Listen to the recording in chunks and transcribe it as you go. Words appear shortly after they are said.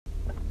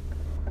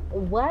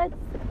What's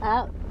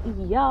up,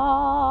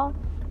 y'all?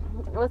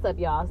 What's up,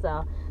 y'all?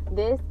 So,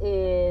 this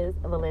is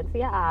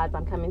Valencia Odds.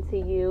 I'm coming to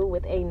you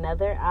with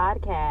another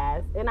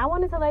Oddcast. And I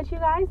wanted to let you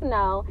guys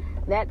know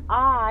that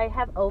I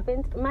have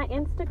opened my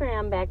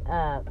Instagram back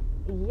up.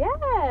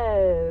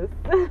 Yes.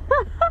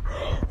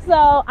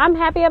 So, I'm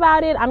happy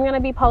about it. I'm going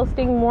to be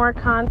posting more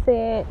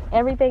content.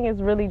 Everything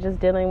is really just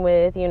dealing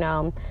with,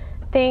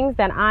 things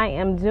that I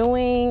am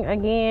doing.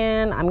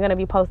 Again, I'm going to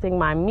be posting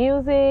my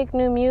new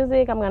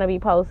music. I'm going to be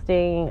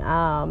posting,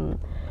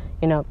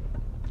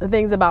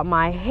 things about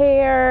my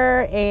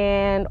hair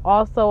and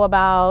also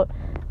about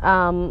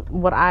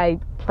what I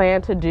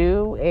plan to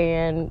do,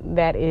 and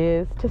that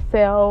is to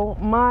sell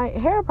my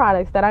hair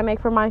products that I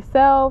make for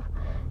myself,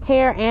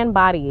 hair and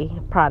body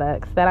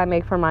products that I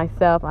make for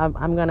myself.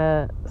 I'm going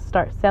to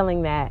start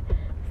selling that.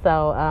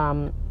 So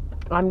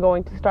I'm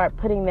going to start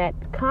putting that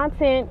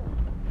content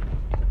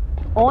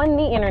on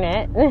the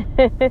internet.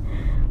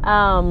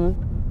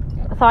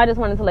 So I just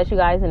wanted to let you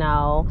guys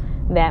know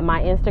that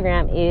my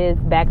Instagram is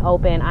back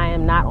open. I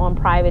am not on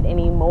private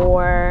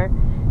anymore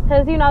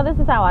because, this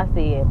is how I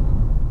see it.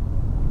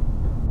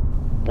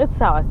 This is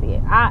how I see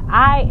it.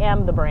 I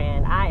am the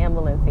brand. I am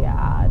Valencia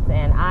Odds,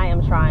 and I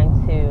am trying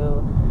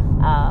to,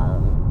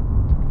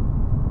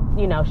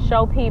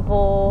 show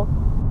people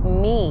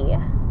me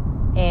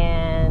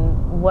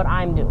and what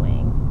I'm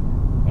doing.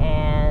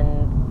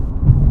 And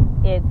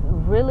it's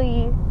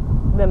really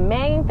the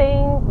main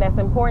thing that's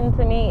important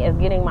to me is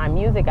getting my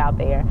music out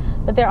there.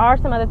 But there are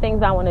some other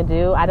things I want to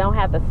do. I don't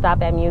have to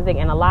stop at music,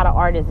 and a lot of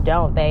artists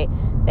don't. They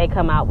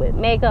come out with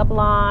makeup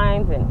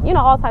lines and,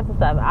 all types of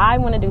stuff. I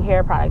want to do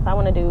hair products. I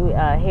want to do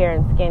hair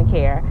and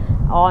skincare,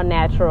 all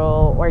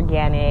natural,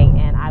 organic,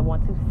 and I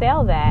want to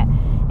sell that.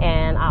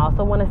 And I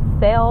also want to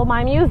sell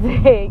my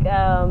music.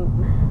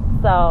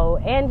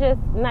 And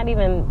just not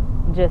even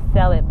just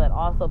sell it, but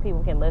also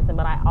people can listen.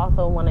 But I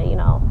also want to,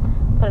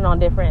 put it on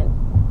different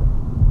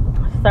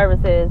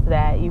services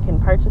that you can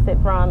purchase it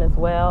from as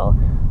well.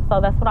 So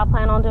that's what I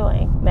plan on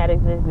doing. That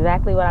is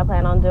exactly what I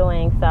plan on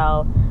doing.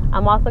 So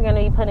I'm also going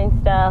to be putting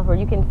stuff where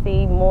you can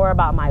see more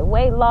about my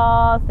weight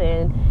loss,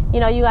 and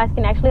you guys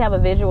can actually have a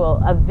visual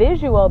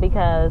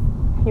because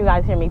you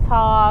guys hear me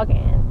talk,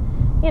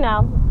 and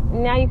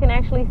now you can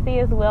actually see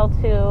as well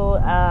too.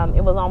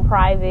 It was on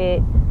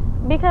private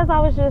because I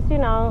was just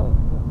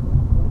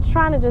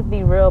trying to just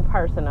be real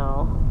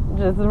personal,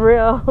 just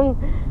real,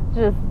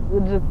 just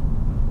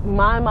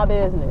mind my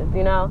business,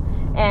 and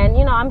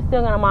I'm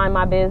still going to mind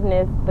my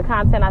business. The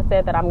content I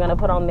said that I'm going to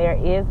put on there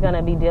is going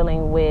to be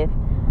dealing with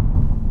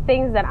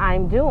things that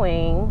I'm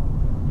doing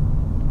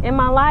in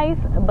my life,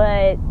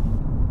 but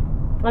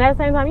at the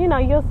same time,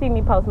 you'll see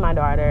me post my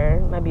daughter,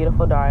 my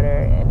beautiful daughter,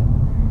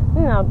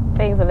 and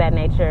things of that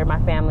nature, my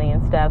family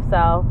and stuff.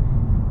 So,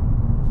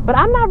 but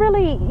I'm not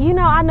really,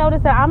 I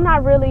noticed that I'm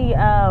not really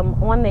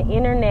on the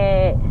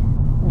internet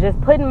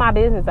just putting my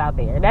business out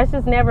there. That's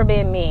just never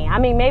been me. I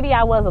mean, maybe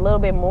I was a little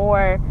bit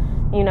more,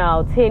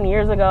 10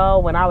 years ago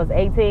when I was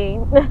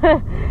 18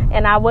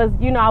 and I was,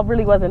 I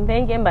really wasn't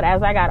thinking. But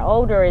as I got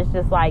older, it's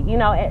just like,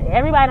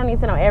 everybody don't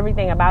need to know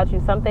everything about you.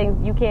 Some things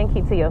you can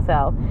keep to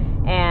yourself.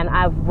 And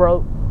I've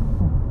wrote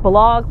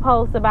blog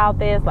posts about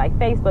this, like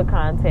Facebook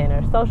content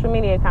or social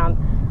media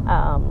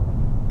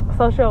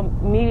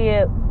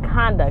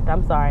conduct.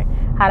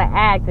 How to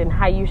act and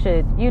how you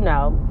should,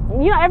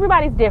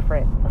 everybody's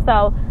different.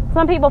 So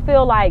some people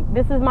feel like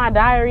this is my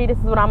diary, this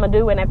is what I'm going to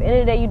do. And at the end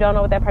of the day, you don't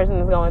know what that person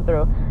is going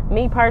through.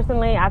 Me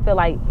personally, I feel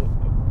like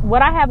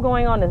what I have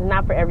going on is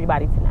not for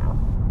everybody to know.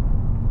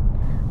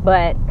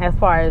 But as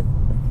far as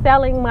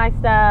selling my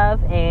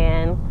stuff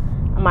and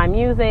my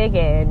music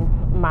and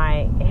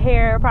my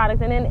hair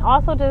products, and then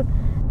also just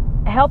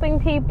helping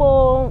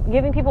people,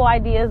 giving people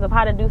ideas of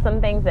how to do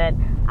some things that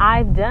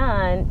I've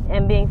done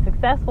and being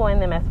successful in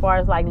them, as far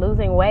as like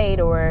losing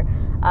weight or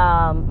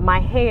my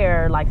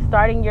hair, like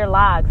starting your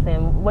locks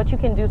and what you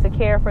can do to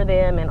care for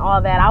them and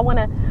all that. I want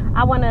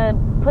to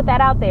put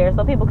that out there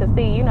so people can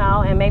see,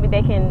 and maybe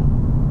they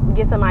can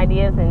get some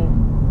ideas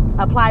and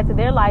apply to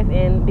their life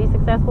and be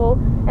successful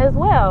as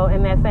well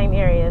in that same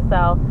area.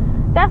 So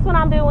that's what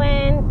I'm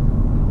doing.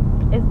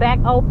 It's back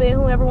open.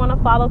 Whoever want to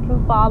follow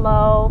can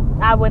follow.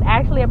 I would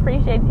actually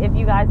appreciate if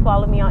you guys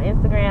follow me on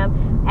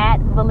Instagram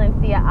at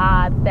Valencia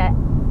Odds. That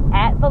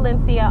at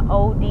Valencia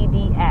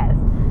ODDS.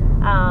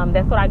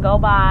 That's what I go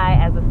by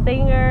as a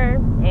singer,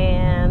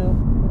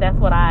 and that's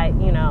what I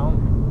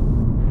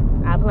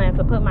plan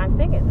to put my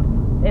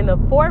singing in the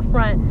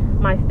forefront.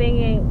 My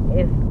singing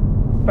is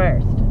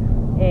first,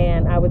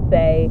 and I would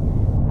say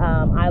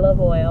I Love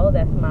Oil.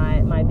 That's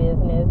my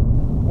business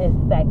is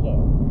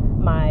second.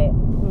 My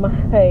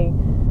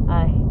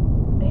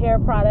hair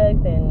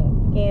products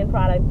and skin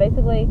products.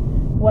 Basically,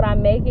 what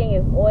I'm making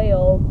is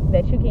oil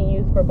that you can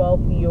use for both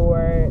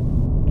your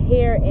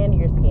hair and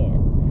your skin.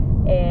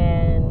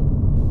 And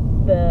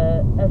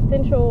the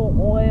essential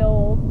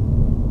oils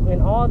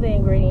and all the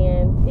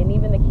ingredients and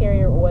even the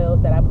carrier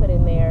oils that I put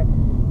in there,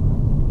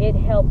 it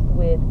helps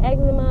with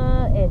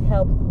eczema, it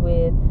helps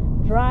with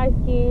dry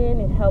skin,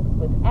 it helps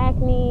with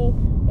acne.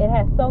 It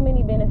has so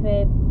many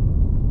benefits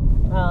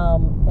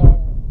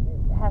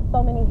And it has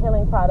so many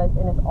healing products,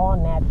 and it's all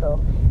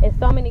natural. It's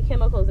so many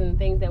chemicals and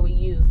things that we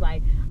use.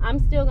 Like, I'm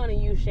still going to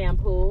use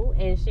shampoo,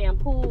 and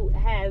shampoo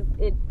has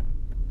it.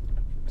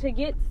 To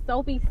get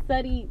soapy,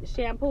 sooty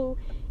shampoo,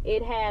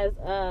 it has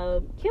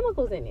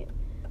chemicals in it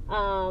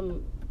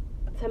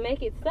to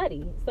make it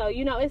sooty. So,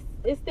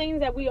 it's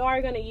things that we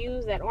are going to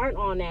use that aren't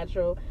all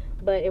natural.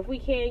 But if we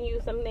can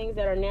use some things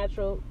that are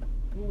natural,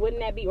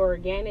 wouldn't that be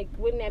organic?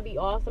 Wouldn't that be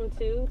awesome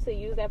too, to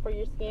use that for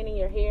your skin and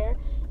your hair?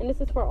 And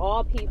this is for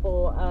all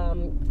people.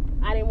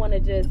 I didn't want to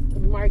just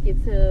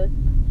market to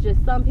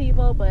just some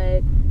people,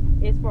 but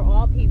it's for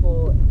all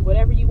people.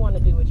 Whatever you want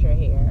to do with your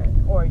hair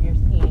or your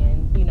skin,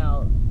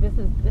 this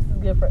is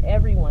good for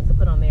everyone to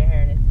put on their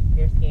hair and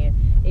their skin.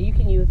 And you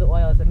can use the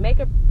oil as a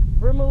makeup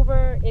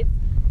remover. It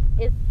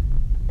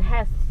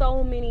has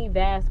so many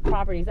vast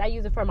properties. I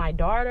use it for my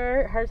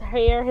daughter. Her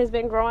hair has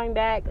been growing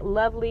back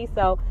lovely.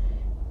 So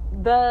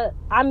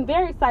I'm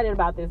very excited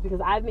about this because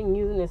I've been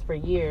using this for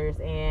years,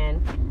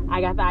 and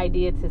I got the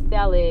idea to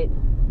sell it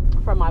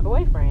for my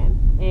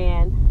boyfriend.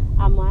 And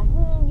I'm like,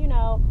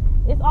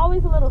 it's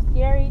always a little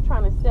scary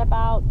trying to step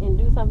out and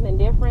do something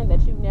different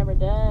that you've never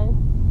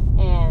done.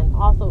 And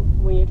also,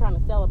 when you're trying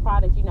to sell a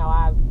product,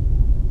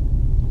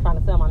 I'm trying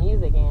to sell my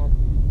music, and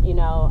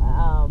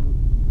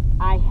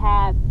I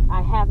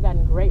have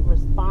gotten great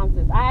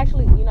responses. I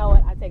actually,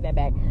 I take that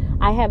back.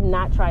 I have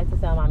not tried to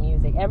sell my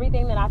music.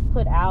 Everything that I've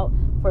put out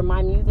for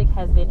my music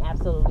has been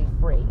absolutely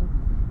free.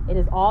 It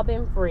has all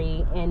been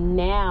free, and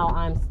now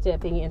I'm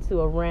stepping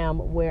into a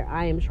realm where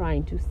I am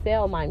trying to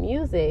sell my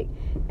music,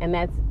 and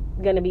that's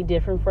going to be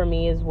different for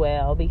me as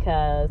well,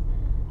 because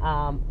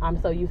I'm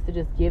so used to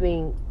just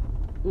giving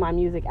my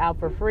music out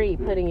for free,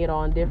 putting it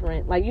on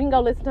different, like, you can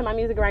go listen to my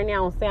music right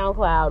now on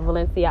SoundCloud,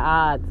 Valencia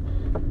Odds,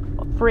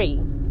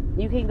 free.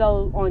 You can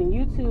go on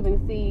YouTube and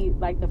see,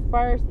 like, the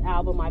first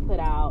album I put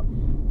out,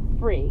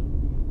 free.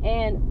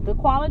 And the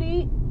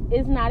quality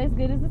is not as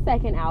good as the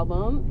second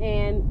album,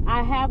 and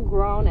I have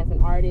grown as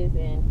an artist,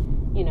 and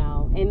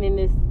and then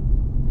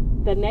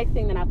the next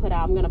thing that I put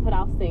out, I'm going to put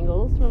out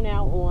singles from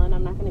now on.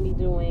 I'm not going to be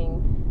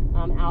doing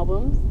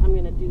albums. I'm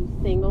going to do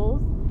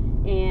singles,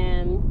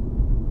 and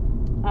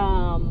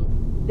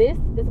this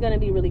is going to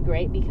be really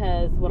great,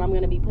 because what I'm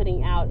going to be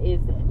putting out is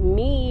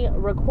me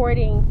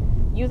recording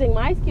using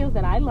my skills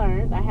that I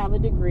learned. I have a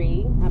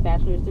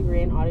bachelor's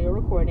degree in audio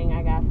recording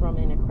I got from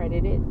an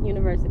accredited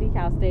university,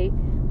 Cal State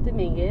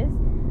Dominguez.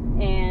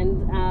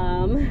 And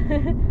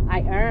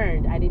I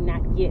earned.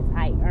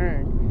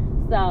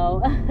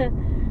 So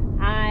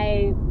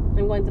I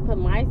am going to put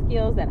my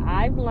skills that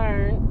I've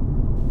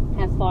learned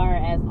as far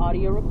as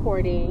audio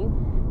recording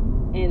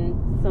and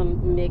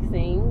some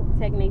mixing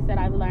techniques that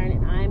I've learned,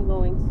 and I'm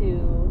going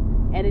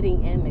to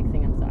editing and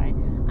mixing,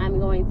 I'm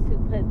going to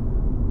put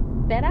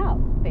that out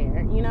there.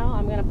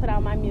 I'm going to put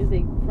out my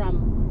music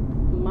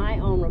from my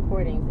own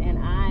recordings, and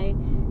I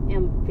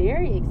am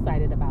very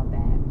excited about that.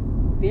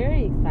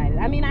 Very excited.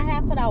 I mean, I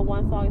have put out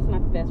one song. It's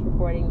not the best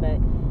recording, but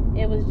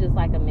it was just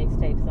like a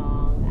mixtape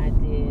song. I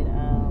did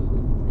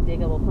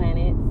Diggable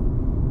Planets,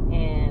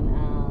 and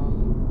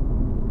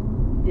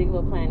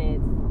Diggable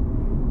Planets,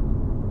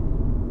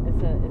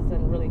 it's a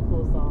really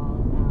cool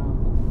song,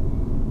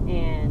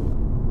 and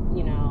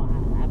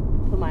I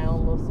put my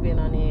own little spin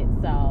on it.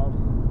 So,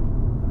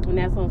 and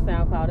that's on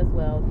SoundCloud as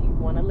well. If you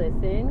want to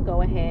listen,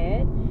 go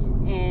ahead,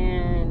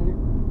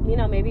 and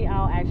maybe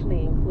I'll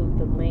actually include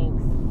the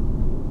links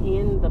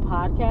in the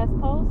podcast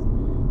post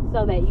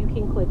so that you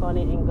can click on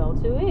it and go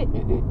to it.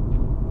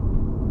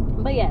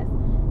 But yes,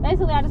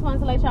 basically I just wanted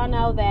to let y'all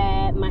know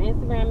that my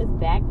Instagram is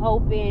back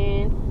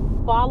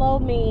open. Follow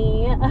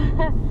me.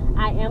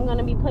 I am going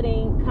to be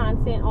putting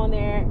content on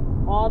there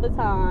all the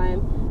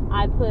time.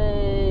 I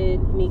put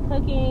me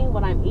cooking,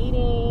 what I'm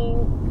eating,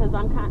 because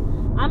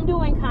I'm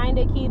doing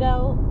kinda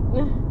keto.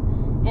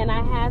 And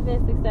I have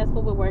been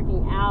successful with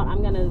working out.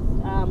 I'm going to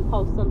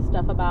post some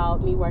stuff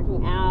about me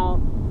working out,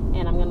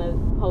 and I'm going to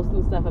post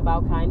some stuff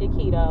about kinda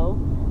keto.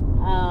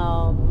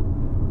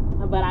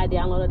 But I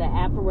downloaded the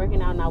app for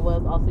working out, and I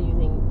was also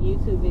using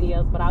YouTube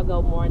videos, but I'll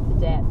go more into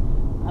depth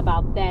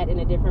about that in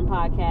a different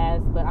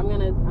podcast. But I'm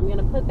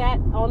gonna put that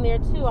on there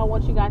too. I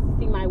want you guys to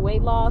see my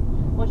weight loss.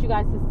 I want you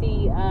guys to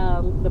see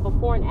the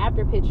before and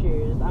after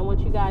pictures. I want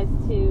you guys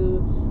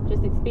to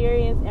just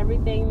experience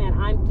everything that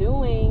I'm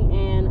doing,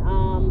 and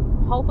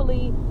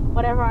hopefully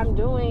whatever I'm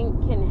doing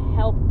can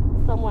help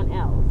someone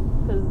else,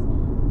 because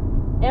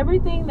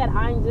everything that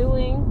I'm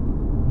doing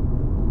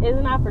is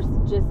not for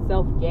just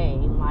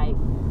self-gain. Like,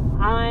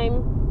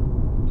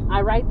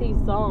 I write these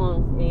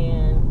songs,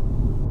 and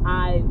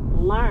I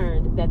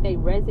learned that they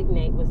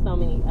resonate with so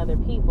many other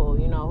people,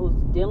 who's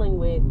dealing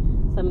with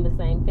some of the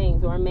same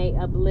things, or may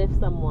uplift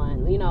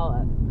someone.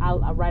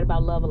 I write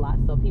about love a lot,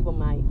 so people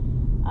might,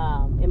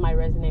 it might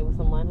resonate with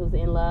someone who's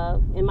in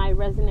love. It might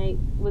resonate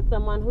with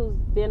someone who's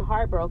been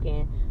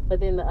heartbroken. But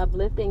then the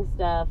uplifting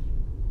stuff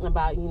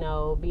about,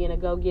 being a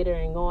go-getter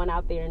and going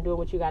out there and doing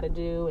what you got to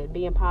do and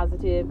being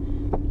positive,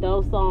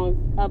 those songs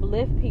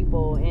uplift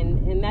people,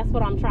 and that's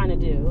what I'm trying to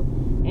do.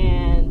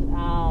 And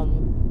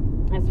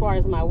as far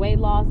as my weight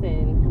loss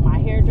and my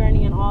hair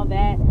journey and all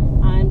that,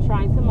 I'm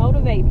trying to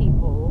motivate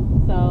people.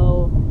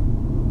 So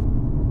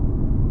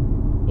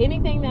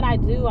anything that I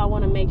do, I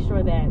want to make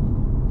sure that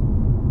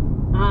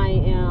I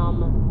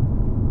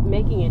am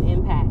making an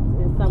impact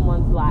in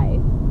someone's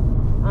life.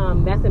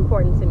 That's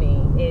important to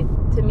me. It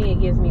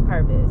gives me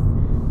purpose.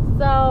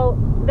 So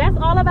that's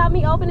all about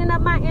me opening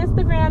up my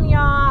Instagram,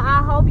 y'all.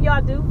 I hope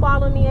y'all do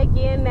follow me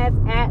again. That's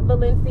at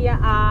Valencia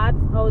Odds,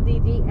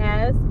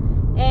 ODDS.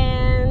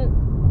 And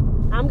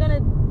I'm going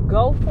to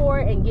go for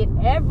it and get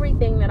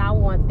everything that I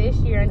want this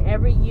year and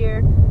every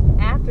year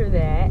after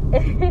that.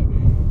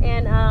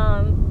 And,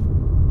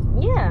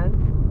 yeah.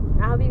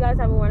 I hope you guys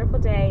have a wonderful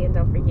day. And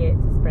don't forget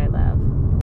to spread love.